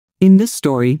In this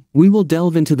story, we will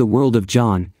delve into the world of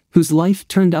John, whose life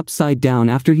turned upside down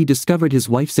after he discovered his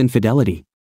wife's infidelity.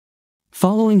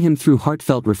 Following him through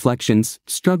heartfelt reflections,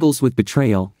 struggles with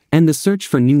betrayal, and the search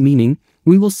for new meaning,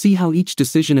 we will see how each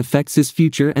decision affects his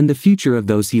future and the future of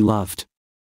those he loved.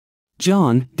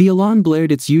 John, the alarm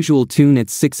blared its usual tune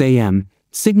at 6 a.m.,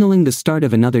 signaling the start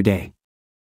of another day.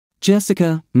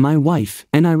 Jessica, my wife,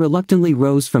 and I reluctantly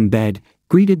rose from bed,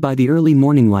 greeted by the early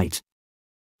morning light.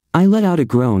 I let out a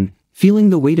groan, feeling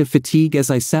the weight of fatigue as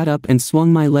I sat up and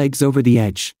swung my legs over the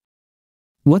edge.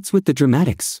 "What's with the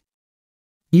dramatics?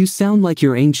 You sound like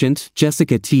you're ancient,"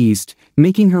 Jessica teased,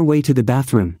 making her way to the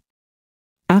bathroom.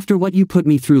 "After what you put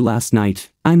me through last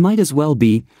night, I might as well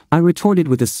be," I retorted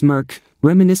with a smirk,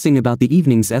 reminiscing about the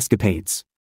evening's escapades.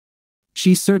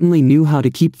 She certainly knew how to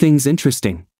keep things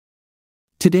interesting.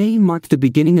 Today marked the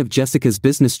beginning of Jessica's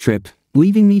business trip,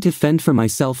 leaving me to fend for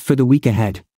myself for the week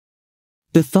ahead.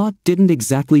 The thought didn't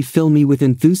exactly fill me with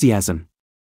enthusiasm.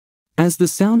 As the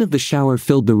sound of the shower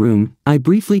filled the room, I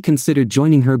briefly considered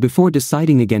joining her before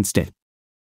deciding against it.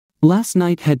 Last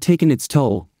night had taken its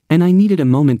toll, and I needed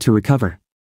a moment to recover.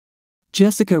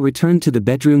 Jessica returned to the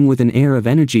bedroom with an air of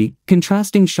energy,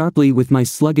 contrasting sharply with my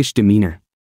sluggish demeanor.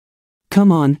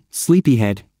 "Come on,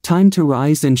 sleepyhead, time to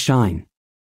rise and shine.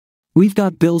 We've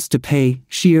got bills to pay,"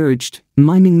 she urged,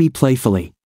 miming me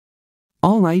playfully.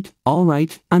 All right,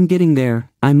 I'm getting there,"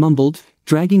 I mumbled,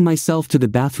 dragging myself to the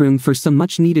bathroom for some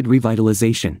much-needed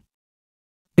revitalization.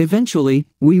 Eventually,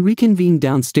 we reconvened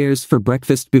downstairs for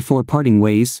breakfast before parting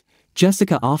ways,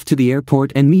 Jessica off to the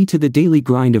airport and me to the daily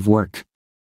grind of work.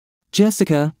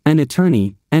 Jessica, an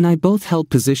attorney, and I both held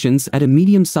positions at a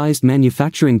medium-sized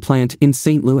manufacturing plant in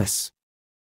St. Louis.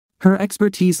 Her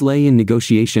expertise lay in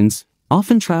negotiations,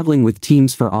 often traveling with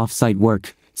teams for off-site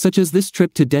work, such as this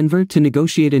trip to Denver to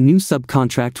negotiate a new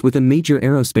subcontract with a major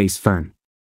aerospace firm.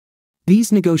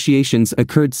 These negotiations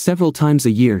occurred several times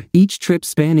a year, each trip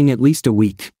spanning at least a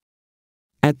week.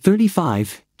 At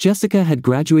 35, Jessica had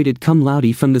graduated cum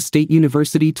laude from the State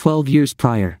University 12 years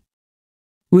prior.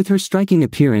 With her striking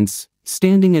appearance,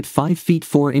 standing at 5 feet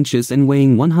 4 inches and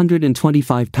weighing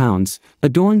 125 pounds,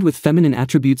 adorned with feminine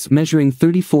attributes measuring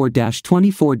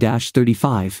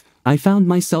 34-24-35, I found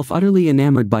myself utterly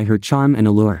enamored by her charm and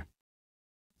allure.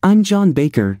 I'm John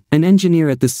Baker, an engineer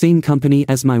at the same company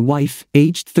as my wife,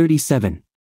 aged 37.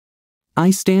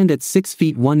 I stand at 6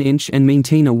 feet 1 inch and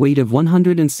maintain a weight of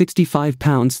 165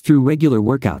 pounds through regular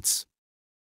workouts.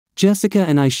 Jessica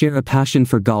and I share a passion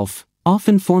for golf,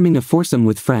 often forming a foursome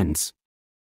with friends.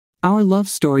 Our love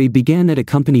story began at a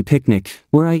company picnic,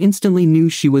 where I instantly knew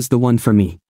she was the one for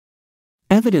me.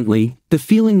 Evidently, the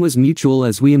feeling was mutual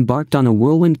as we embarked on a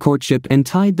whirlwind courtship and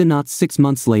tied the knot 6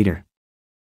 months later.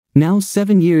 Now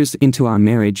 7 years into our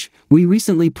marriage, we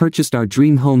recently purchased our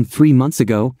dream home 3 months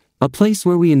ago, a place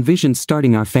where we envisioned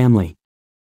starting our family.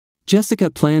 Jessica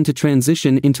planned to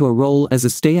transition into a role as a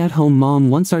stay-at-home mom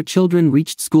once our children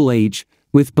reached school age,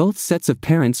 with both sets of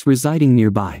parents residing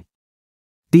nearby.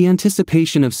 The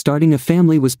anticipation of starting a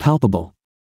family was palpable.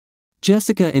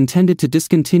 Jessica intended to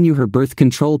discontinue her birth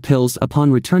control pills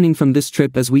upon returning from this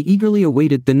trip as we eagerly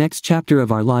awaited the next chapter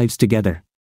of our lives together.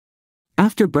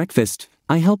 After breakfast,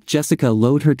 I helped Jessica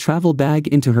load her travel bag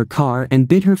into her car and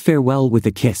bid her farewell with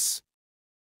a kiss.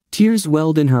 Tears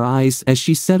welled in her eyes as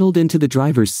she settled into the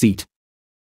driver's seat.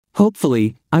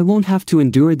 "Hopefully, I won't have to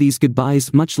endure these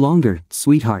goodbyes much longer,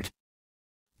 sweetheart.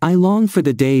 I long for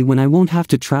the day when I won't have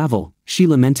to travel," she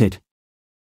lamented.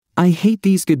 "I hate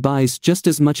these goodbyes just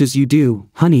as much as you do,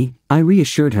 honey," I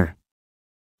reassured her.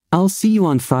 "I'll see you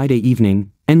on Friday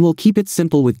evening, and we'll keep it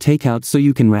simple with takeout so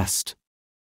you can rest."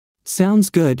 "Sounds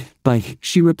good, bye,"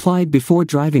 she replied before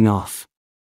driving off.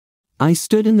 I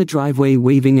stood in the driveway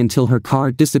waving until her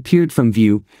car disappeared from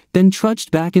view, then trudged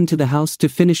back into the house to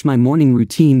finish my morning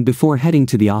routine before heading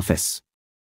to the office.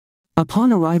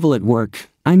 Upon arrival at work,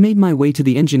 I made my way to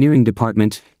the engineering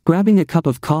department, grabbing a cup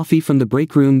of coffee from the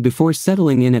break room before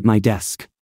settling in at my desk.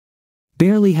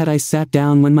 Barely had I sat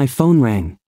down when my phone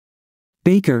rang.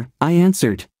 "Baker," I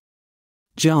answered.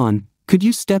 "John, could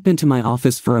you step into my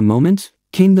office for a moment?"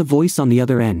 came the voice on the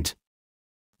other end.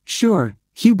 "Sure,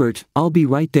 Hubert, I'll be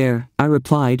right there," I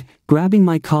replied, grabbing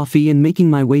my coffee and making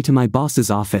my way to my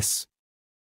boss's office.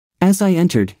 As I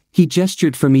entered, he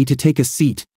gestured for me to take a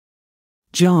seat.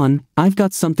 "John, I've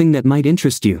got something that might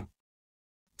interest you.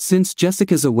 Since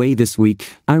Jessica's away this week,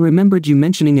 I remembered you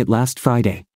mentioning it last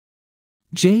Friday.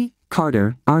 Jay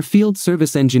Carter, our field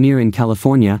service engineer in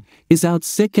California, is out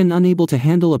sick and unable to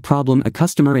handle a problem a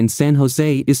customer in San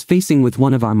Jose is facing with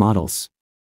one of our models.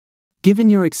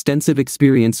 Given your extensive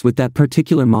experience with that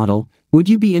particular model, would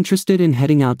you be interested in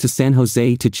heading out to San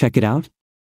Jose to check it out?"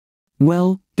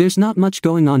 Well, there's not much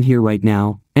going on here right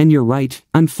now, and you're right,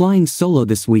 I'm flying solo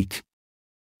this week.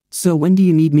 So when do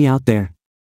you need me out there?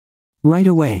 Right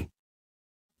away.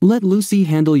 Let Lucy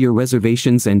handle your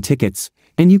reservations and tickets,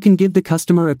 and you can give the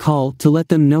customer a call to let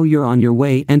them know you're on your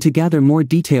way and to gather more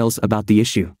details about the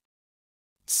issue.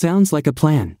 Sounds like a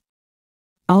plan.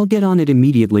 I'll get on it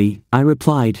immediately, I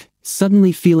replied,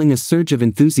 suddenly feeling a surge of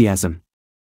enthusiasm.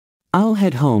 I'll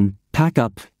head home, pack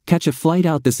up, catch a flight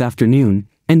out this afternoon,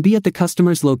 and be at the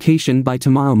customer's location by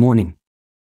tomorrow morning.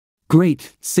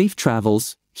 Great, safe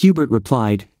travels, Hubert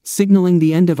replied, signaling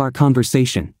the end of our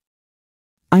conversation.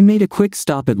 I made a quick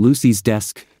stop at Lucy's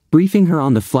desk, briefing her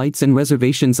on the flights and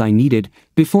reservations I needed,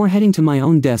 before heading to my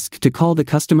own desk to call the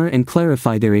customer and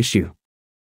clarify their issue.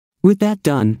 With that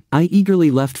done, I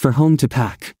eagerly left for home to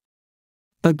pack.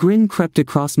 A grin crept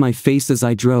across my face as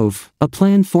I drove, a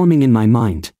plan forming in my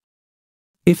mind.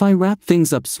 If I wrap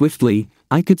things up swiftly,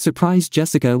 I could surprise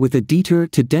Jessica with a detour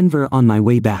to Denver on my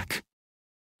way back.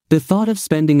 The thought of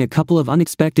spending a couple of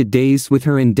unexpected days with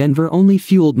her in Denver only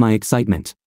fueled my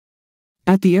excitement.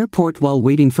 At the airport while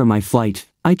waiting for my flight,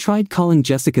 I tried calling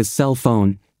Jessica's cell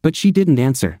phone, but she didn't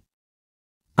answer.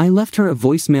 I left her a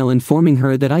voicemail informing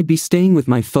her that I'd be staying with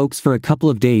my folks for a couple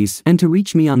of days and to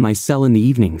reach me on my cell in the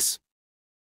evenings.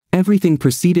 Everything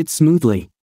proceeded smoothly.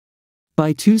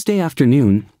 By Tuesday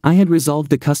afternoon, I had resolved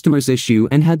the customer's issue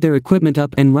and had their equipment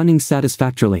up and running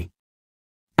satisfactorily.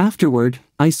 Afterward,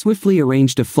 I swiftly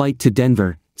arranged a flight to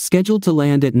Denver, scheduled to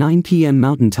land at 9 p.m.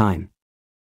 Mountain Time.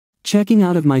 Checking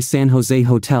out of my San Jose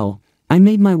hotel, I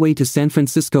made my way to San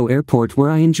Francisco Airport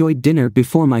where I enjoyed dinner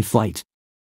before my flight.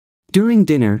 During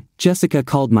dinner, Jessica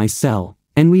called my cell,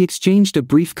 and we exchanged a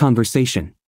brief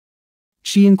conversation.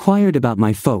 She inquired about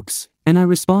my folks, and I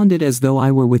responded as though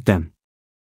I were with them.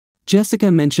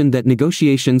 Jessica mentioned that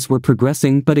negotiations were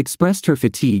progressing but expressed her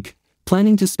fatigue,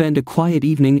 planning to spend a quiet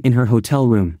evening in her hotel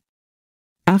room.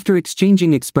 After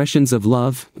exchanging expressions of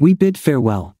love, we bid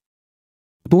farewell.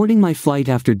 Boarding my flight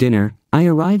after dinner, I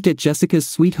arrived at Jessica's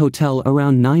suite hotel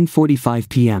around 9:45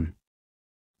 p.m.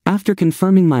 After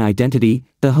confirming my identity,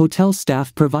 the hotel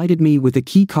staff provided me with a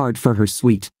key card for her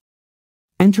suite.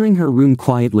 Entering her room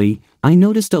quietly, I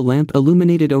noticed a lamp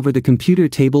illuminated over the computer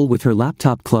table with her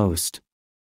laptop closed.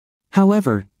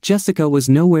 However, Jessica was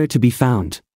nowhere to be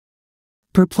found.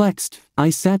 Perplexed, I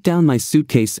sat down my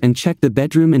suitcase and checked the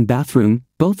bedroom and bathroom,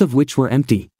 both of which were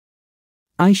empty.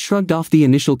 I shrugged off the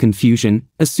initial confusion,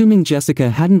 assuming Jessica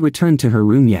hadn't returned to her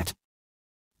room yet.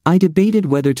 I debated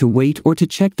whether to wait or to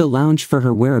check the lounge for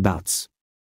her whereabouts.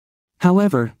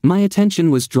 However, my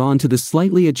attention was drawn to the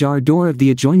slightly ajar door of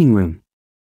the adjoining room.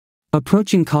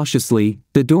 Approaching cautiously,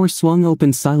 the door swung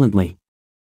open silently.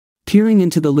 Peering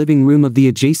into the living room of the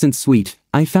adjacent suite,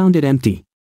 I found it empty.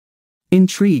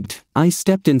 Intrigued, I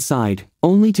stepped inside,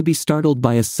 only to be startled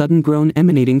by a sudden groan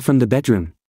emanating from the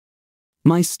bedroom.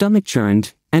 My stomach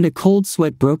churned, and a cold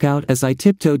sweat broke out as I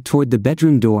tiptoed toward the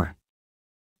bedroom door.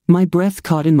 My breath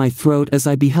caught in my throat as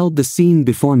I beheld the scene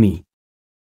before me.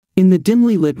 In the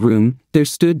dimly lit room, there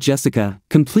stood Jessica,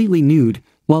 completely nude,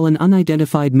 while an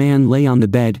unidentified man lay on the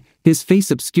bed, his face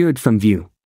obscured from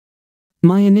view.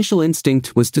 My initial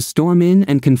instinct was to storm in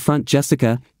and confront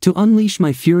Jessica, to unleash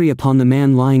my fury upon the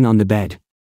man lying on the bed.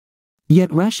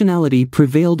 Yet rationality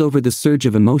prevailed over the surge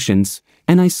of emotions,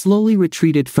 and I slowly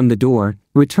retreated from the door,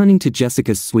 returning to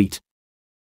Jessica's suite.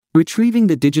 Retrieving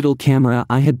the digital camera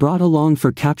I had brought along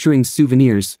for capturing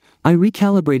souvenirs, I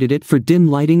recalibrated it for dim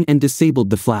lighting and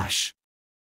disabled the flash.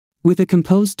 With a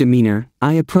composed demeanor,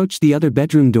 I approached the other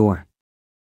bedroom door.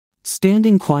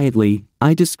 Standing quietly,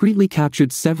 I discreetly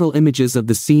captured several images of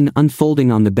the scene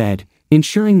unfolding on the bed,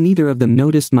 ensuring neither of them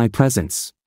noticed my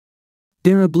presence.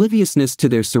 Their obliviousness to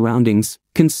their surroundings,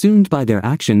 consumed by their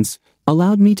actions,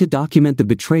 allowed me to document the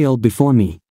betrayal before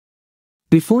me.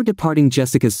 Before departing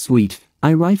Jessica's suite,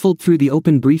 I rifled through the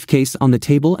open briefcase on the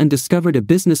table and discovered a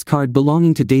business card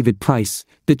belonging to David Price,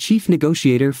 the chief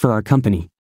negotiator for our company.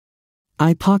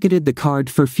 I pocketed the card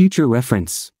for future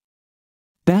reference.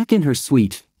 Back in her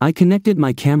suite, I connected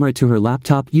my camera to her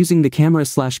laptop using the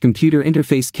camera/computer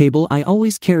interface cable I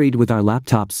always carried with our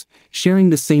laptops,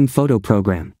 sharing the same photo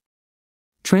program.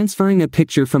 Transferring a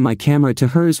picture from my camera to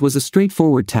hers was a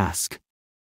straightforward task.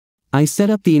 I set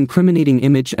up the incriminating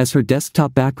image as her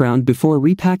desktop background before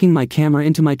repacking my camera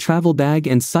into my travel bag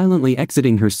and silently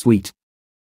exiting her suite.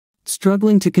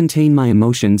 Struggling to contain my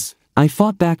emotions, I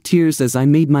fought back tears as I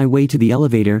made my way to the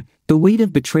elevator, the weight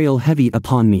of betrayal heavy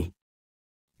upon me.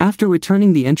 After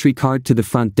returning the entry card to the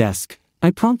front desk,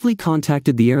 I promptly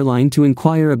contacted the airline to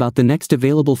inquire about the next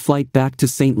available flight back to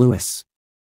St. Louis.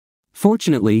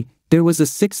 Fortunately, there was a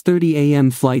 6:30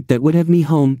 a.m. flight that would have me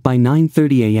home by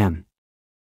 9:30 a.m.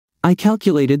 I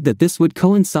calculated that this would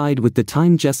coincide with the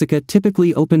time Jessica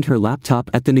typically opened her laptop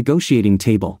at the negotiating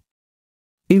table.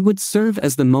 It would serve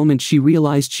as the moment she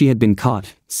realized she had been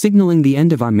caught, signaling the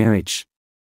end of our marriage.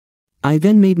 I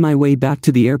then made my way back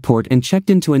to the airport and checked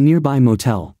into a nearby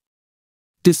motel.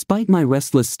 Despite my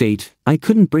restless state, I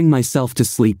couldn't bring myself to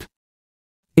sleep.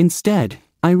 Instead,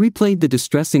 I replayed the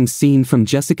distressing scene from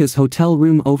Jessica's hotel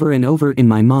room over and over in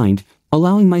my mind,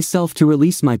 allowing myself to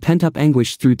release my pent-up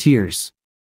anguish through tears.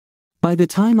 By the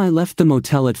time I left the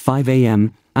motel at 5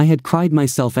 a.m., I had cried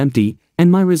myself empty,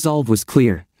 and my resolve was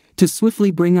clear: to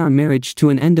swiftly bring our marriage to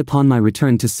an end upon my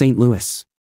return to St. Louis.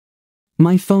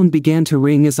 My phone began to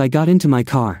ring as I got into my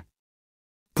car.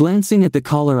 Glancing at the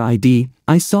caller ID,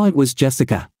 I saw it was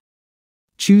Jessica.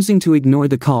 Choosing to ignore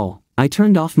the call, I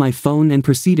turned off my phone and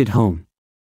proceeded home.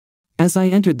 As I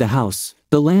entered the house,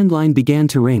 the landline began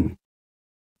to ring.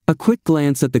 A quick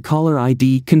glance at the caller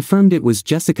ID confirmed it was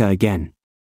Jessica again.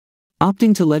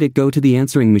 Opting to let it go to the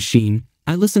answering machine,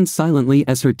 I listened silently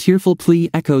as her tearful plea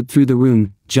echoed through the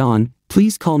room: "John,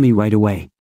 please call me right away.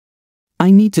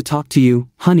 I need to talk to you,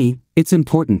 honey, it's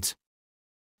important."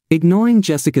 Ignoring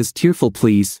Jessica's tearful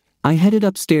pleas, I headed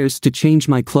upstairs to change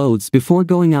my clothes before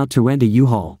going out to rent a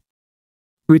U-Haul.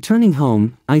 Returning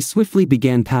home, I swiftly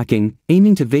began packing,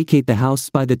 aiming to vacate the house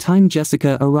by the time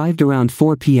Jessica arrived around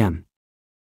 4 p.m.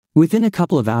 Within a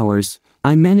couple of hours,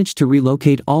 I managed to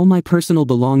relocate all my personal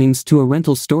belongings to a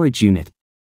rental storage unit.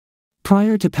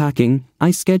 Prior to packing,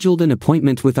 I scheduled an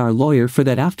appointment with our lawyer for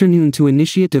that afternoon to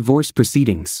initiate divorce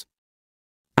proceedings.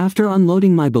 After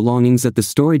unloading my belongings at the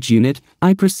storage unit,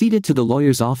 I proceeded to the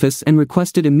lawyer's office and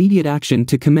requested immediate action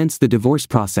to commence the divorce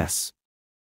process.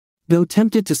 Though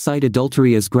tempted to cite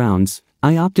adultery as grounds,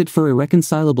 I opted for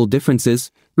irreconcilable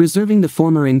differences, reserving the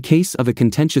former in case of a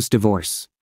contentious divorce.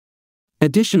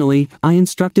 Additionally, I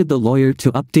instructed the lawyer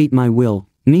to update my will,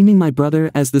 naming my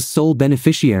brother as the sole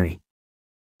beneficiary.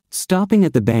 Stopping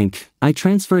at the bank, I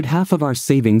transferred half of our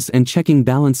savings and checking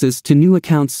balances to new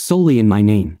accounts solely in my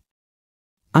name.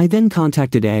 I then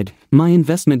contacted Ed, my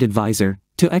investment advisor,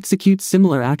 to execute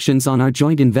similar actions on our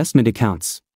joint investment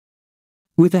accounts.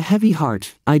 With a heavy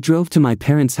heart, I drove to my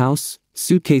parents' house,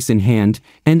 suitcase in hand,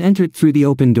 and entered through the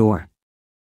open door.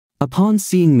 Upon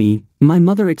seeing me, my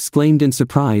mother exclaimed in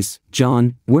surprise,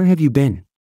 "John, where have you been?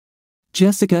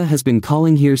 Jessica has been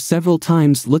calling here several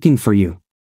times looking for you.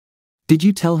 Did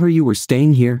you tell her you were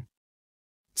staying here?"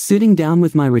 Sitting down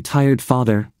with my retired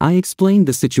father, I explained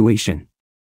the situation.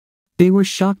 They were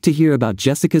shocked to hear about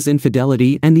Jessica's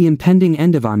infidelity and the impending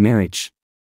end of our marriage.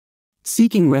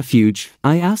 Seeking refuge,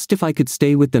 I asked if I could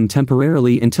stay with them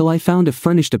temporarily until I found a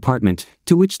furnished apartment,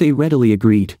 to which they readily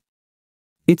agreed.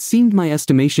 It seemed my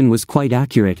estimation was quite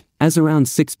accurate, as around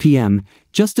 6 p.m.,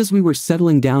 just as we were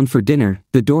settling down for dinner,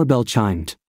 the doorbell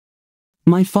chimed.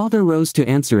 My father rose to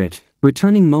answer it,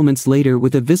 returning moments later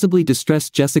with a visibly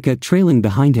distressed Jessica trailing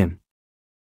behind him.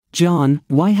 "John,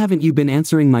 why haven't you been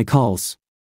answering my calls?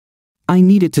 I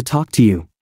needed to talk to you."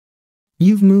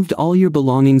 "You've moved all your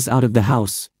belongings out of the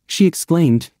house," she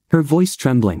exclaimed, her voice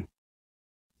trembling.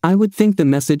 "I would think the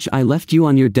message I left you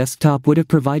on your desktop would have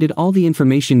provided all the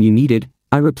information you needed,"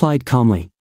 I replied calmly.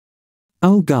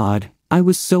 "Oh God, I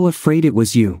was so afraid it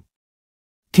was you.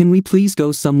 Can we please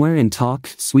go somewhere and talk,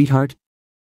 sweetheart?"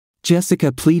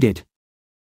 Jessica pleaded.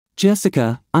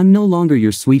 "Jessica, I'm no longer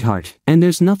your sweetheart, and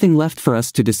there's nothing left for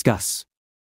us to discuss.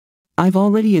 I've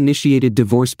already initiated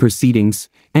divorce proceedings,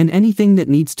 and anything that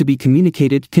needs to be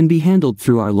communicated can be handled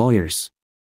through our lawyers.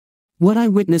 What I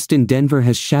witnessed in Denver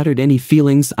has shattered any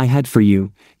feelings I had for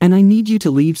you, and I need you to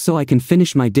leave so I can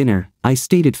finish my dinner," I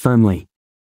stated firmly.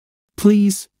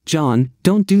 "Please, John,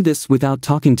 don't do this without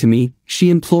talking to me," she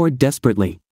implored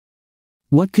desperately.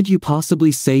 "What could you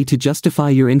possibly say to justify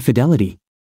your infidelity?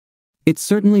 It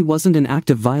certainly wasn't an act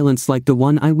of violence like the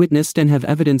one I witnessed and have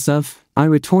evidence of," I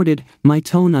retorted, my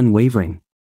tone unwavering.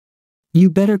 "You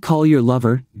better call your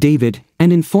lover, David,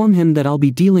 and inform him that I'll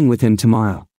be dealing with him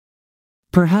tomorrow.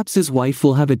 Perhaps his wife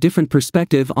will have a different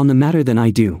perspective on the matter than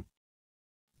I do."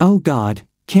 "Oh God,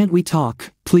 can't we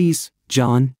talk, please,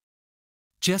 John?"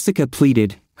 Jessica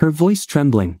pleaded, her voice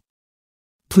trembling.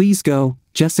 "Please go,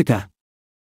 Jessica.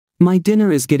 My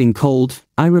dinner is getting cold,"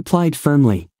 I replied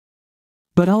firmly.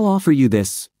 "But I'll offer you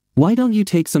this. Why don't you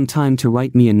take some time to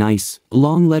write me a nice,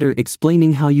 long letter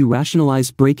explaining how you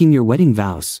rationalize breaking your wedding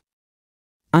vows?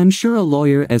 I'm sure a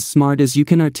lawyer as smart as you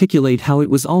can articulate how it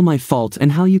was all my fault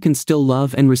and how you can still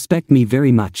love and respect me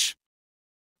very much."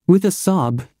 With a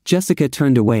sob, Jessica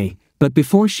turned away, but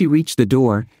before she reached the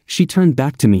door, she turned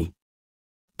back to me.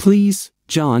 "Please,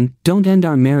 John, don't end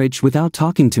our marriage without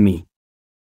talking to me."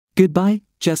 "Goodbye,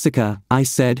 Jessica," I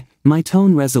said, my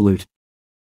tone resolute.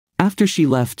 After she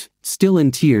left, still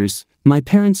in tears, my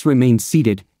parents remained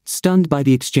seated, stunned by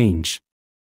the exchange.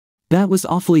 "That was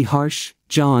awfully harsh,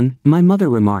 John," my mother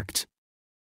remarked.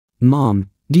 "Mom,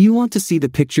 do you want to see the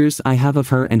pictures I have of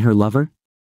her and her lover?"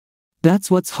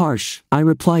 "That's what's harsh," I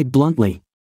replied bluntly.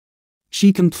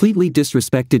 "She completely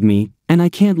disrespected me, and I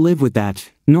can't live with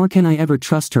that, nor can I ever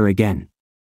trust her again."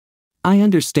 "I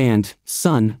understand,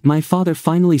 son," my father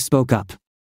finally spoke up.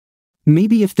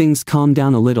 "Maybe if things calm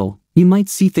down a little, you might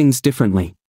see things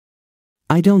differently."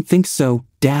 "I don't think so,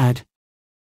 Dad."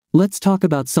 "Let's talk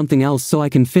about something else so I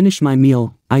can finish my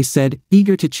meal," I said,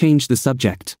 eager to change the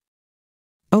subject.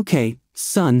 "Okay,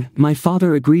 son," my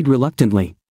father agreed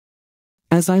reluctantly.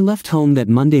 As I left home that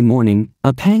Monday morning,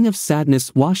 a pang of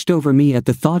sadness washed over me at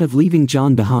the thought of leaving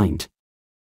John behind.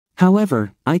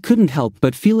 However, I couldn't help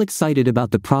but feel excited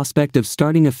about the prospect of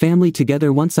starting a family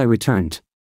together once I returned.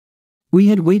 We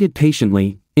had waited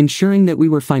patiently, ensuring that we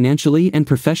were financially and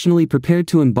professionally prepared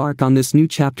to embark on this new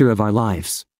chapter of our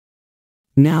lives.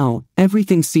 Now,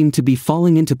 everything seemed to be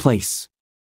falling into place.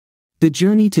 The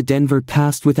journey to Denver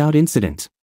passed without incident.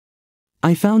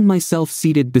 I found myself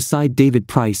seated beside David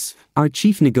Price, our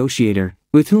chief negotiator,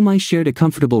 with whom I shared a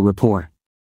comfortable rapport.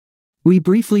 We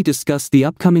briefly discussed the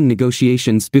upcoming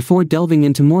negotiations before delving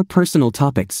into more personal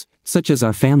topics, such as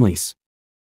our families.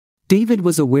 David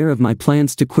was aware of my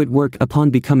plans to quit work upon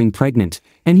becoming pregnant,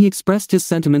 and he expressed his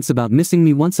sentiments about missing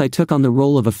me once I took on the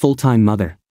role of a full-time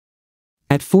mother.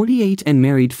 At 48 and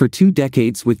married for 2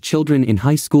 decades with children in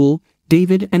high school,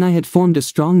 David and I had formed a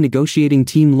strong negotiating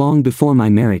team long before my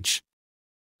marriage.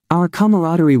 Our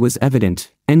camaraderie was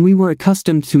evident, and we were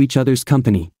accustomed to each other's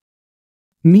company.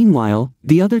 Meanwhile,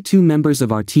 the other 2 members of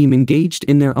our team engaged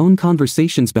in their own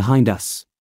conversations behind us.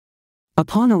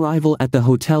 Upon arrival at the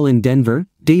hotel in Denver,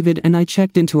 David and I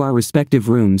checked into our respective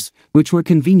rooms, which were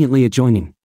conveniently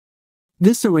adjoining.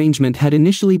 This arrangement had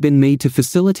initially been made to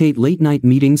facilitate late-night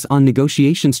meetings on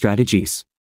negotiation strategies.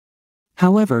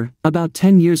 However, about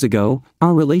 10 years ago,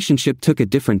 our relationship took a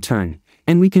different turn,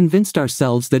 and we convinced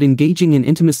ourselves that engaging in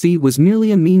intimacy was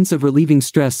merely a means of relieving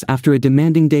stress after a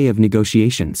demanding day of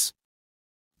negotiations.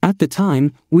 At the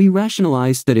time, we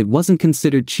rationalized that it wasn't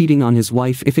considered cheating on his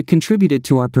wife if it contributed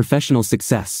to our professional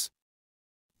success.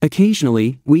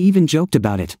 Occasionally, we even joked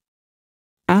about it.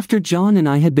 After John and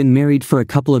I had been married for a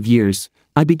couple of years,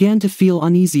 I began to feel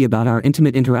uneasy about our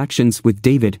intimate interactions with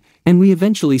David, and we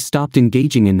eventually stopped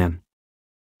engaging in them.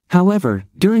 However,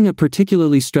 during a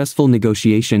particularly stressful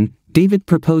negotiation, David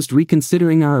proposed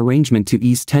reconsidering our arrangement to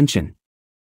ease tension.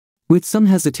 With some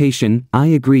hesitation, I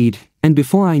agreed, and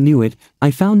before I knew it, I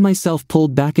found myself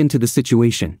pulled back into the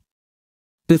situation.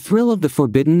 The thrill of the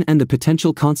forbidden and the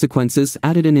potential consequences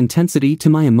added an intensity to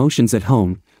my emotions at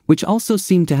home, which also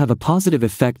seemed to have a positive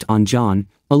effect on John,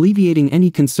 alleviating any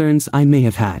concerns I may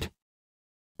have had.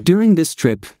 During this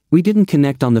trip, we didn't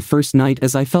connect on the first night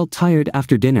as I felt tired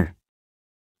after dinner.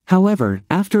 However,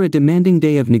 after a demanding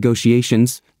day of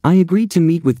negotiations, I agreed to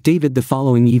meet with David the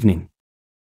following evening.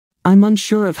 I'm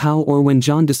unsure of how or when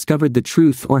John discovered the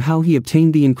truth or how he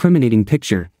obtained the incriminating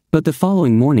picture, but the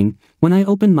following morning, when I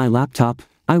opened my laptop,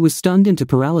 I was stunned into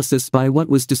paralysis by what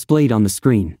was displayed on the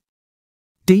screen.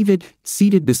 David,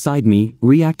 seated beside me,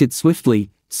 reacted swiftly,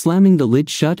 slamming the lid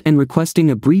shut and requesting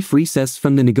a brief recess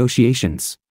from the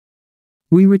negotiations.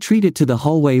 We retreated to the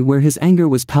hallway where his anger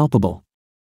was palpable.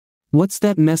 "What's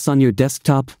that mess on your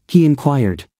desktop?" he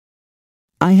inquired.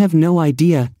 "I have no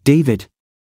idea, David.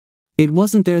 It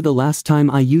wasn't there the last time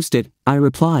I used it," I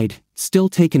replied, still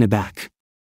taken aback.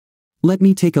 "Let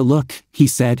me take a look," he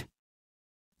said.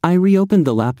 I reopened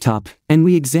the laptop, and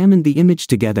we examined the image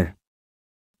together.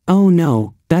 "Oh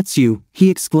no, that's you," he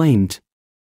exclaimed.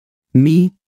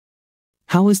 "Me?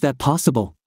 How is that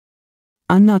possible?"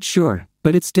 "I'm not sure,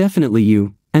 but it's definitely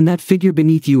you, and that figure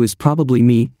beneath you is probably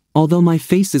me, although my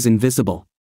face is invisible.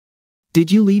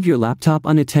 Did you leave your laptop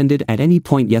unattended at any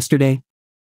point yesterday?"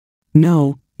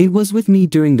 "No, it was with me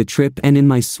during the trip and in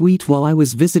my suite while I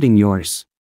was visiting yours."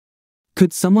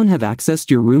 "Could someone have accessed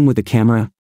your room with a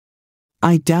camera?"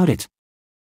 "I doubt it.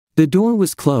 The door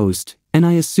was closed, and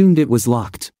I assumed it was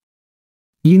locked.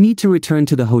 You need to return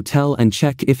to the hotel and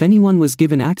check if anyone was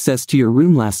given access to your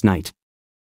room last night.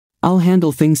 I'll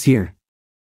handle things here.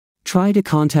 Try to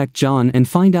contact John and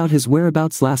find out his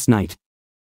whereabouts last night."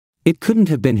 "It couldn't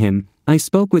have been him. I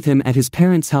spoke with him at his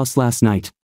parents' house last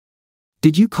night."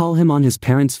 "Did you call him on his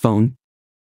parents' phone?"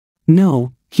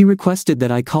 "No, he requested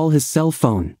that I call his cell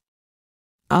phone."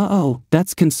 "Oh,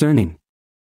 that's concerning.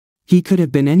 He could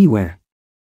have been anywhere.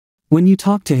 When you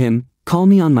talk to him, call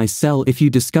me on my cell if you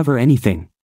discover anything.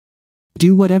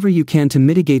 Do whatever you can to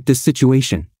mitigate this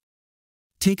situation.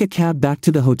 Take a cab back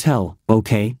to the hotel,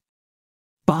 okay?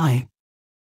 Bye."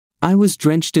 I was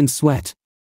drenched in sweat.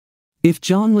 If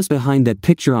John was behind that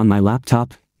picture on my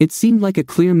laptop, it seemed like a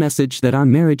clear message that our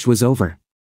marriage was over.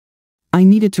 I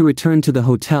needed to return to the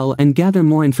hotel and gather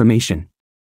more information.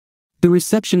 The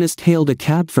receptionist hailed a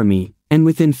cab for me, and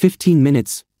within 15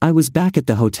 minutes, I was back at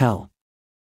the hotel.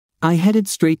 I headed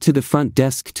straight to the front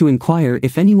desk to inquire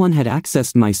if anyone had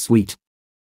accessed my suite.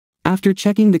 After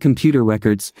checking the computer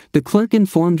records, the clerk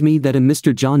informed me that a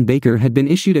Mr. John Baker had been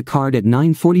issued a card at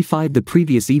 9:45 the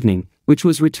previous evening, which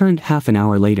was returned half an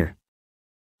hour later.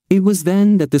 It was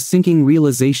then that the sinking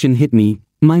realization hit me: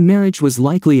 my marriage was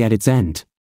likely at its end.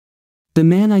 The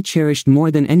man I cherished more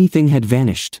than anything had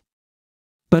vanished.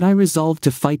 But I resolved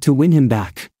to fight to win him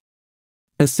back.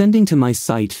 Ascending to my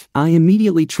site, I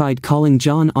immediately tried calling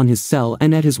John on his cell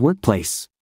and at his workplace.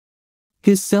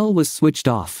 His cell was switched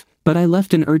off, but I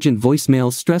left an urgent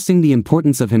voicemail stressing the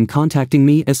importance of him contacting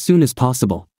me as soon as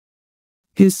possible.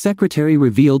 His secretary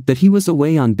revealed that he was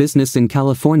away on business in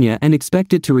California and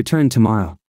expected to return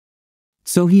tomorrow.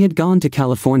 So he had gone to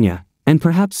California, and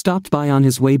perhaps stopped by on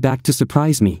his way back to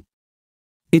surprise me.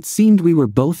 It seemed we were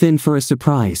both in for a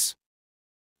surprise.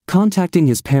 Contacting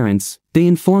his parents, they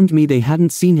informed me they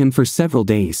hadn't seen him for several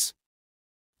days.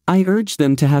 I urged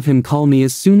them to have him call me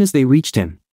as soon as they reached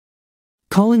him.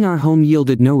 Calling our home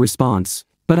yielded no response,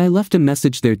 but I left a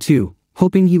message there too,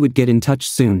 hoping he would get in touch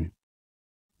soon.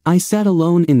 I sat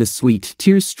alone in the suite,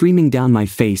 tears streaming down my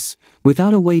face,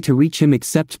 without a way to reach him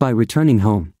except by returning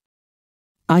home.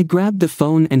 I grabbed the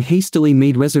phone and hastily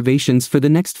made reservations for the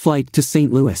next flight to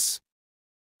St. Louis.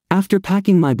 After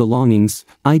packing my belongings,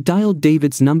 I dialed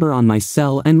David's number on my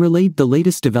cell and relayed the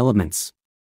latest developments.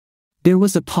 There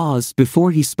was a pause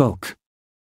before he spoke.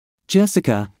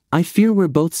 "Jessica, I fear we're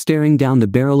both staring down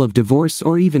the barrel of divorce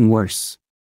or even worse."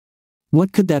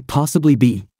 "What could that possibly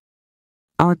be?"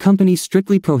 "Our company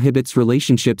strictly prohibits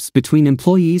relationships between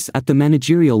employees at the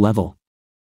managerial level.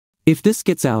 If this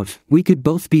gets out, we could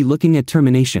both be looking at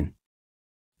termination.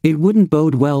 It wouldn't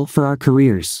bode well for our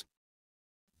careers."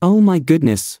 Oh my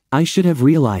goodness, I should have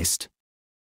realized.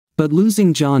 But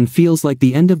losing John feels like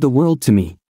the end of the world to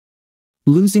me.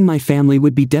 Losing my family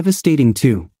would be devastating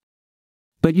too.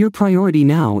 But your priority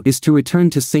now is to return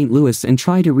to St. Louis and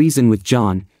try to reason with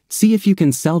John, see if you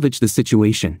can salvage the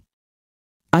situation.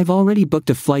 I've already booked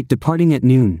a flight departing at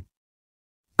noon.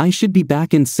 I should be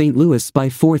back in St. Louis by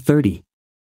 4:30.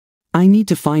 I need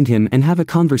to find him and have a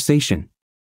conversation.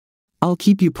 I'll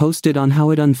keep you posted on how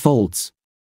it unfolds.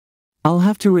 I'll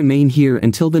have to remain here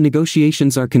until the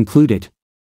negotiations are concluded.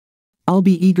 I'll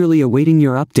be eagerly awaiting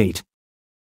your update.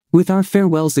 With our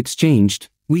farewells exchanged,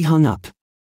 we hung up.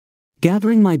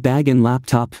 Gathering my bag and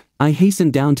laptop, I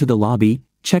hastened down to the lobby,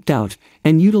 checked out,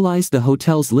 and utilized the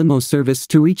hotel's limo service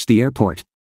to reach the airport.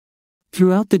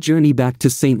 Throughout the journey back to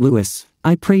St. Louis,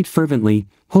 I prayed fervently,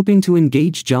 hoping to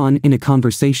engage John in a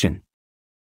conversation.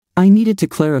 I needed to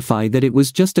clarify that it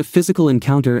was just a physical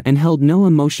encounter and held no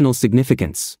emotional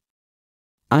significance.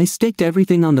 I staked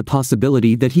everything on the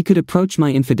possibility that he could approach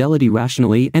my infidelity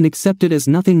rationally and accept it as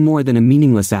nothing more than a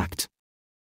meaningless act.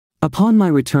 Upon my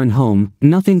return home,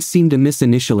 nothing seemed amiss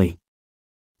initially.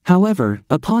 However,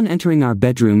 upon entering our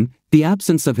bedroom, the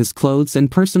absence of his clothes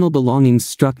and personal belongings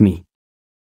struck me.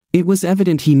 It was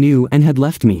evident he knew and had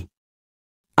left me.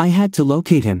 I had to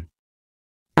locate him.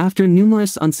 After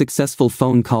numerous unsuccessful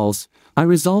phone calls, I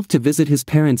resolved to visit his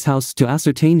parents' house to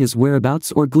ascertain his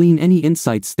whereabouts or glean any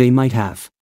insights they might have.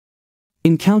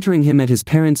 Encountering him at his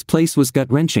parents' place was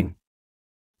gut-wrenching.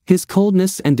 His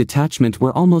coldness and detachment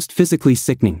were almost physically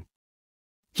sickening.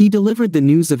 He delivered the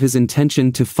news of his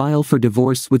intention to file for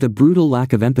divorce with a brutal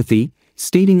lack of empathy,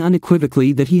 stating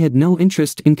unequivocally that he had no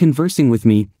interest in conversing with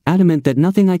me, adamant that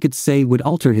nothing I could say would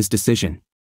alter his decision.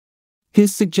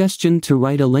 His suggestion to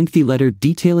write a lengthy letter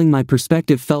detailing my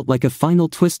perspective felt like a final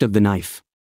twist of the knife.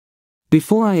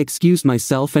 Before I excused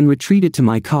myself and retreated to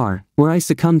my car, where I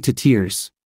succumbed to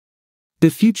tears. The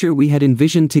future we had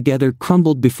envisioned together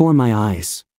crumbled before my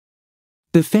eyes.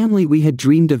 The family we had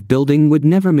dreamed of building would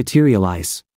never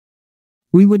materialize.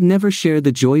 We would never share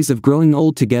the joys of growing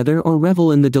old together or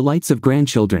revel in the delights of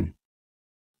grandchildren.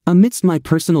 Amidst my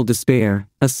personal despair,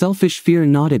 a selfish fear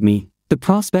gnawed at me, the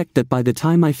prospect that by the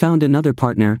time I found another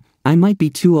partner, I might be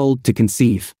too old to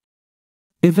conceive.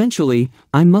 Eventually,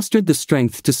 I mustered the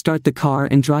strength to start the car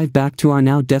and drive back to our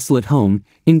now desolate home,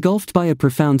 engulfed by a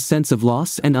profound sense of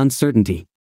loss and uncertainty.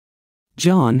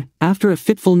 John, after a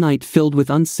fitful night filled with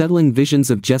unsettling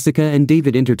visions of Jessica and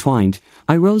David intertwined,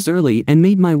 I rose early and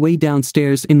made my way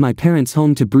downstairs in my parents'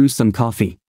 home to brew some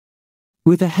coffee.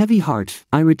 With a heavy heart,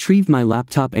 I retrieved my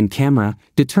laptop and camera,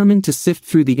 determined to sift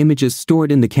through the images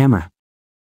stored in the camera.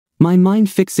 My mind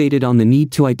fixated on the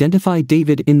need to identify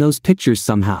David in those pictures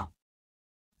somehow.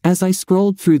 As I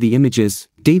scrolled through the images,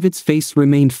 David's face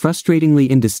remained frustratingly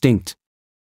indistinct.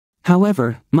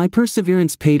 However, my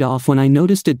perseverance paid off when I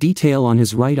noticed a detail on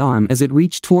his right arm as it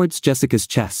reached towards Jessica's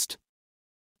chest.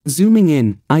 Zooming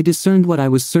in, I discerned what I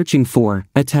was searching for,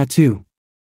 a tattoo.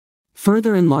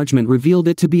 Further enlargement revealed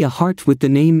it to be a heart with the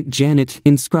name Janet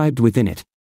inscribed within it.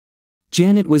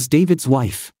 Janet was David's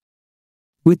wife.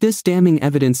 With this damning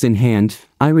evidence in hand,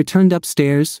 I returned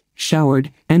upstairs,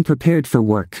 showered, and prepared for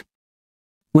work.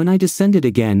 When I descended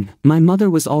again, my mother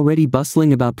was already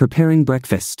bustling about preparing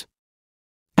breakfast.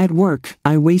 At work,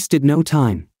 I wasted no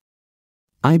time.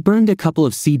 I burned a couple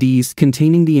of CDs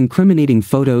containing the incriminating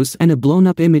photos and a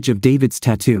blown-up image of David's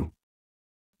tattoo.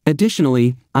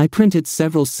 Additionally, I printed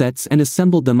several sets and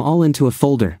assembled them all into a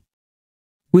folder.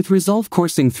 With resolve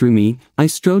coursing through me, I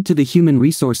strode to the Human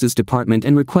Resources Department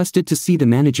and requested to see the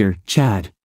manager,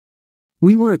 Chad.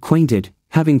 We were acquainted,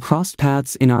 having crossed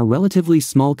paths in our relatively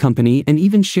small company and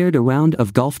even shared a round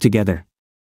of golf together.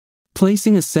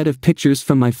 Placing a set of pictures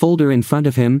from my folder in front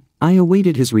of him, I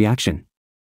awaited his reaction.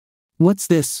 "What's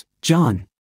this, John?"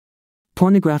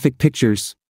 "Pornographic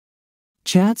pictures."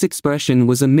 Chad's expression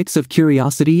was a mix of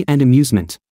curiosity and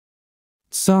amusement.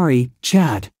 "Sorry,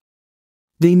 Chad.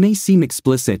 They may seem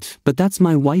explicit, but that's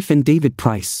my wife and David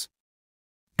Price.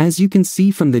 As you can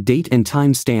see from the date and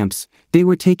time stamps, they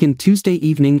were taken Tuesday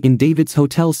evening in David's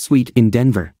hotel suite in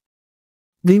Denver.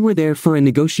 They were there for a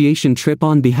negotiation trip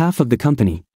on behalf of the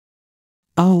company."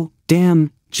 "Oh,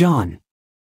 damn, John.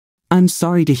 I'm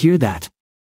sorry to hear that.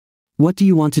 What do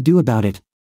you want to do about it?"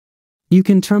 "You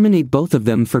can terminate both of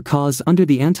them for cause under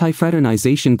the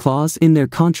anti-fraternization clause in their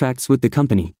contracts with the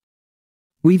company.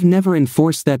 We've never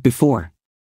enforced that before.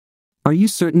 Are you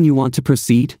certain you want to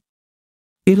proceed?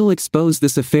 It'll expose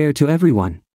this affair to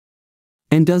everyone.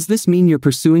 And does this mean you're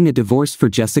pursuing a divorce for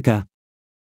Jessica?"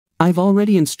 "I've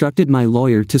already instructed my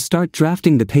lawyer to start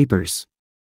drafting the papers.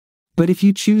 But if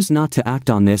you choose not to act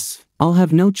on this, I'll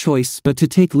have no choice but to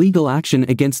take legal action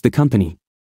against the company."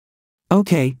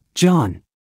 "Okay, John.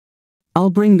 I'll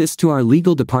bring this to our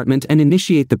legal department and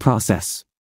initiate the process."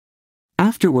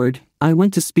 Afterward, I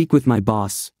went to speak with my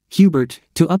boss, Hubert,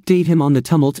 to update him on the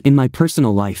tumult in my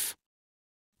personal life.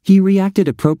 He reacted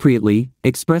appropriately,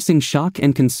 expressing shock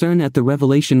and concern at the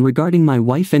revelation regarding my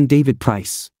wife and David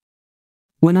Price.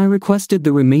 When I requested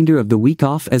the remainder of the week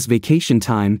off as vacation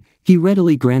time, he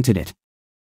readily granted it.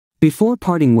 Before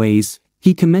parting ways,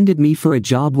 he commended me for a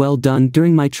job well done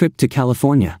during my trip to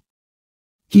California.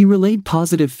 He relayed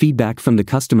positive feedback from the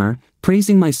customer,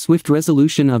 praising my swift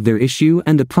resolution of their issue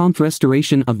and the prompt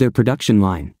restoration of their production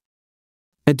line.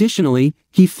 Additionally,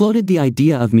 he floated the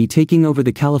idea of me taking over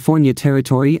the California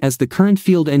territory as the current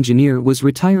field engineer was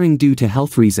retiring due to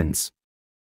health reasons.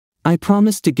 I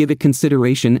promised to give it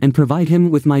consideration and provide him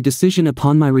with my decision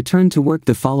upon my return to work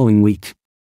the following week.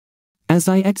 As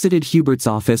I exited Hubert's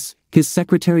office, his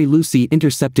secretary Lucy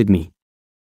intercepted me.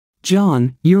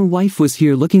 "John, your wife was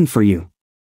here looking for you.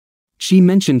 She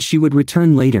mentioned she would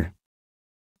return later."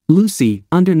 "Lucy,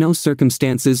 under no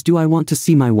circumstances do I want to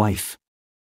see my wife.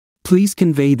 Please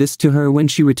convey this to her when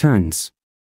she returns."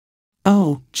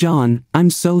 "Oh, John, I'm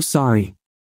so sorry.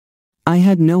 I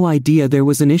had no idea there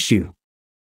was an issue."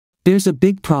 "There's a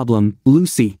big problem,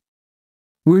 Lucy.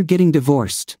 We're getting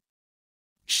divorced.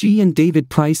 She and David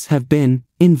Price have been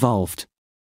involved."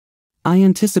 I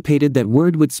anticipated that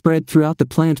word would spread throughout the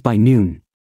plant by noon.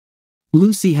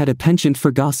 Lucy had a penchant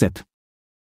for gossip.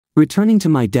 Returning to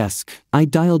my desk, I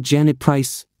dialed Janet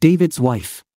Price, David's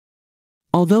wife.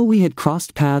 Although we had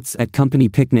crossed paths at company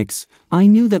picnics, I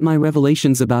knew that my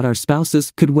revelations about our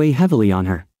spouses could weigh heavily on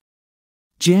her.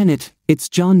 "Janet, it's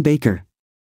John Baker.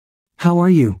 How are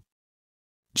you?"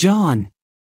 "John.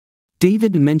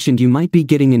 David mentioned you might be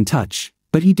getting in touch,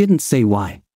 but he didn't say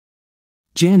why."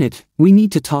 "Janet, we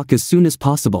need to talk as soon as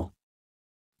possible."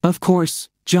 "Of course,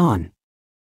 John.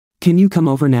 Can you come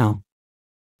over now?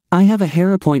 I have a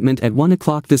hair appointment at 1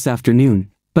 o'clock this afternoon,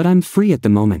 but I'm free at the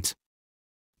moment."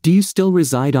 "Do you still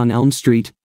reside on Elm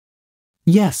Street?"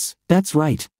 "Yes, that's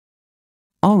right."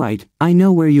 "All right, I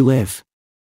know where you live.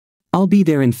 I'll be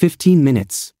there in 15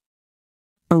 minutes.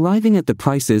 Arriving at the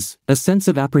Prices, a sense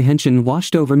of apprehension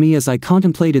washed over me as I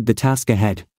contemplated the task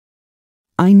ahead.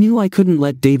 I knew I couldn't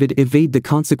let David evade the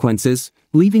consequences,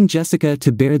 leaving Jessica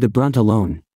to bear the brunt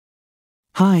alone.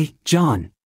 "Hi,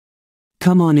 John.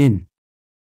 Come on in.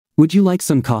 Would you like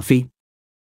some coffee?"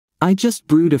 "I just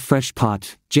brewed a fresh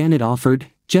pot," Janet offered,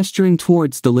 gesturing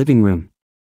towards the living room.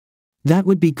 "That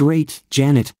would be great,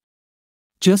 Janet.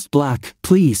 Just black,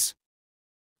 please."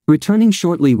 Returning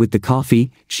shortly with the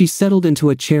coffee, she settled into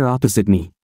a chair opposite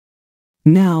me.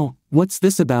 "Now, what's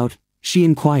this about?" she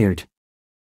inquired.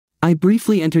 I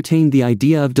briefly entertained the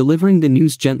idea of delivering the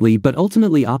news gently but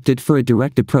ultimately opted for a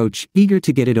direct approach, eager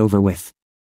to get it over with.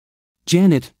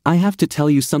 Janet, I have to tell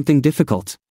you something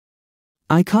difficult.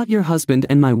 I caught your husband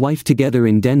and my wife together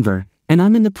in Denver, and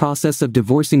I'm in the process of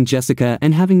divorcing Jessica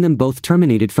and having them both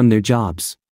terminated from their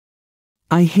jobs.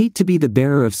 I hate to be the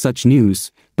bearer of such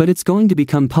news, but it's going to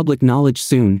become public knowledge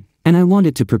soon, and I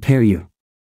wanted to prepare you.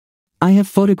 I have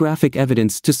photographic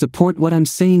evidence to support what I'm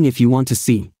saying if you want to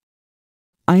see.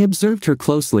 I observed her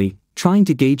closely, trying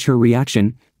to gauge her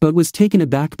reaction, but was taken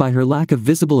aback by her lack of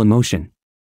visible emotion.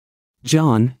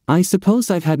 John, I suppose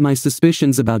I've had my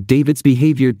suspicions about David's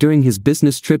behavior during his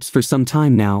business trips for some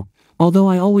time now, although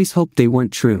I always hoped they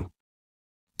weren't true.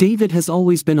 David has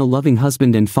always been a loving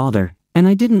husband and father, and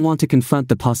I didn't want to confront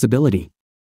the possibility.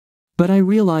 But I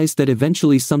realized that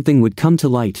eventually something would come to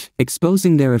light,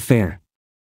 exposing their affair.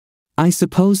 I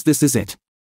suppose this is it.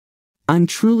 I'm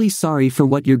truly sorry for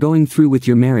what you're going through with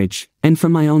your marriage, and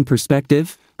from my own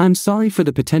perspective, I'm sorry for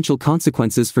the potential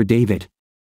consequences for David.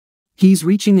 He's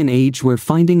reaching an age where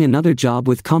finding another job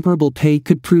with comparable pay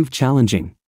could prove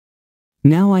challenging.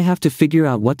 Now I have to figure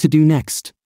out what to do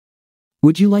next.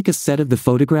 Would you like a set of the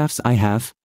photographs I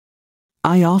have?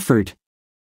 I offered.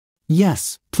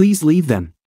 Yes, please leave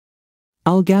them.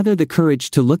 I'll gather the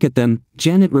courage to look at them,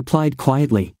 Janet replied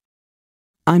quietly.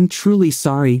 I'm truly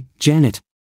sorry, Janet.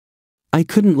 I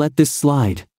couldn't let this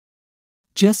slide.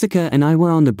 Jessica and I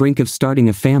were on the brink of starting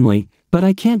a family, but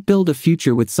I can't build a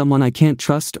future with someone I can't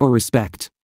trust or respect.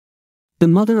 The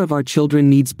mother of our children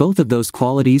needs both of those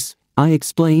qualities, I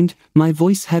explained, my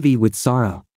voice heavy with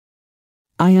sorrow.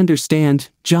 I understand,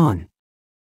 John.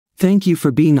 Thank you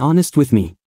for being honest with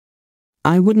me.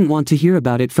 I wouldn't want to hear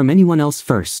about it from anyone else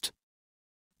first.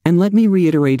 And let me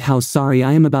reiterate how sorry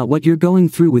I am about what you're going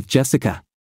through with Jessica.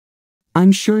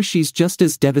 I'm sure she's just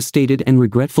as devastated and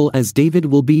regretful as David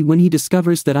will be when he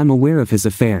discovers that I'm aware of his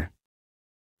affair.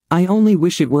 I only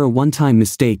wish it were a one-time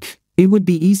mistake, it would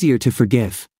be easier to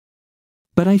forgive.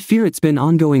 But I fear it's been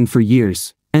ongoing for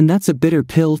years, and that's a bitter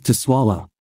pill to swallow.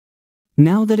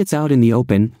 Now that it's out in the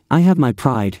open, I have my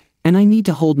pride, and I need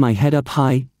to hold my head up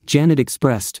high, Janet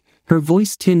expressed, her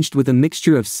voice tinged with a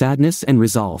mixture of sadness and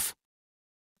resolve.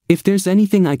 If there's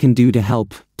anything I can do to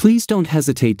help, please don't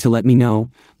hesitate to let me know,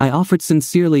 I offered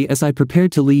sincerely as I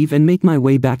prepared to leave and make my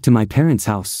way back to my parents'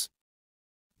 house.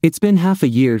 It's been half a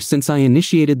year since I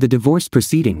initiated the divorce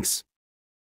proceedings.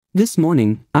 This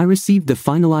morning, I received the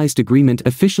finalized agreement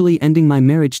officially ending my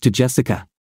marriage to Jessica.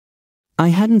 I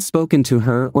hadn't spoken to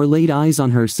her or laid eyes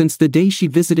on her since the day she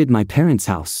visited my parents'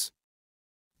 house.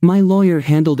 My lawyer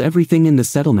handled everything in the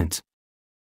settlement.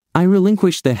 I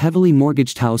relinquished the heavily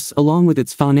mortgaged house along with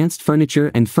its financed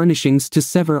furniture and furnishings to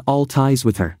sever all ties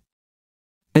with her.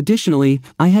 Additionally,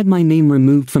 I had my name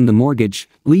removed from the mortgage,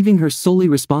 leaving her solely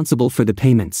responsible for the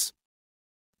payments.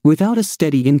 Without a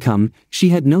steady income, she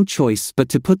had no choice but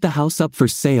to put the house up for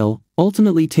sale,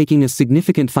 ultimately taking a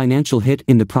significant financial hit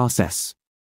in the process.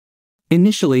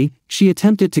 Initially, she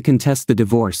attempted to contest the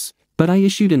divorce, but I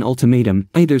issued an ultimatum: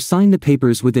 either sign the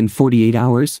papers within 48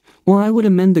 hours, or I would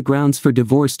amend the grounds for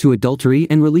divorce to adultery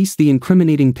and release the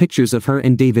incriminating pictures of her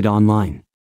and David online.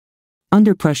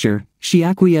 Under pressure, she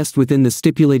acquiesced within the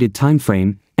stipulated time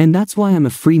frame, and that's why I'm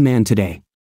a free man today.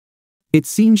 It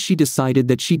seems she decided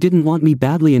that she didn't want me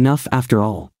badly enough after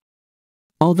all.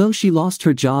 Although she lost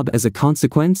her job as a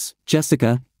consequence,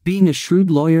 Jessica, being a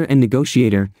shrewd lawyer and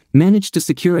negotiator, managed to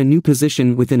secure a new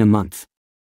position within a month.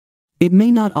 It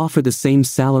may not offer the same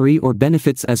salary or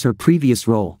benefits as her previous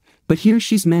role, but here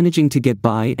she's managing to get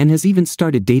by and has even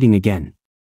started dating again.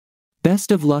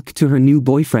 Best of luck to her new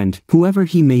boyfriend, whoever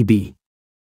he may be.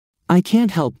 I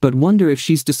can't help but wonder if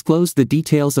she's disclosed the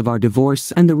details of our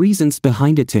divorce and the reasons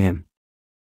behind it to him.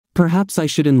 Perhaps I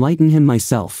should enlighten him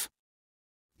myself.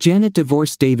 Janet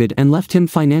divorced David and left him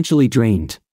financially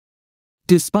drained.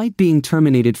 Despite being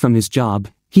terminated from his job,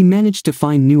 he managed to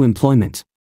find new employment.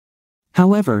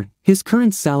 However, his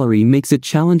current salary makes it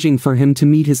challenging for him to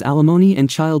meet his alimony and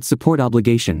child support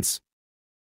obligations.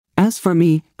 As for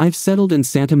me, I've settled in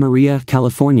Santa Maria,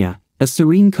 California, a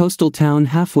serene coastal town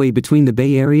halfway between the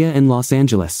Bay Area and Los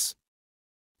Angeles.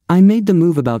 I made the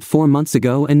move about 4 months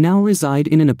ago and now reside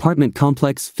in an apartment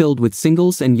complex filled with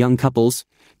singles and young couples,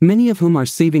 many of whom are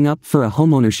saving up for a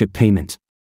homeownership payment.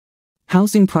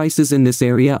 Housing prices in this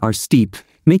area are steep,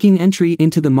 making entry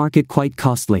into the market quite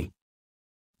costly.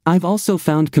 I've also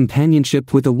found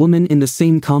companionship with a woman in the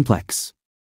same complex.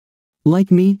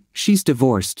 Like me, she's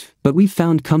divorced, but we've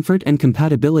found comfort and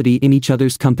compatibility in each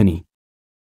other's company.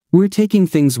 We're taking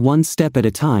things one step at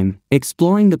a time,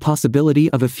 exploring the possibility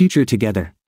of a future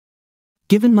together.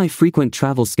 Given my frequent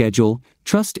travel schedule,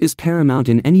 trust is paramount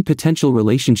in any potential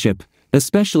relationship,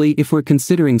 especially if we're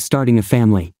considering starting a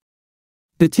family.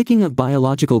 The ticking of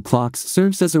biological clocks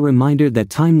serves as a reminder that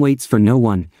time waits for no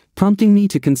one, prompting me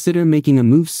to consider making a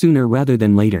move sooner rather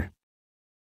than later.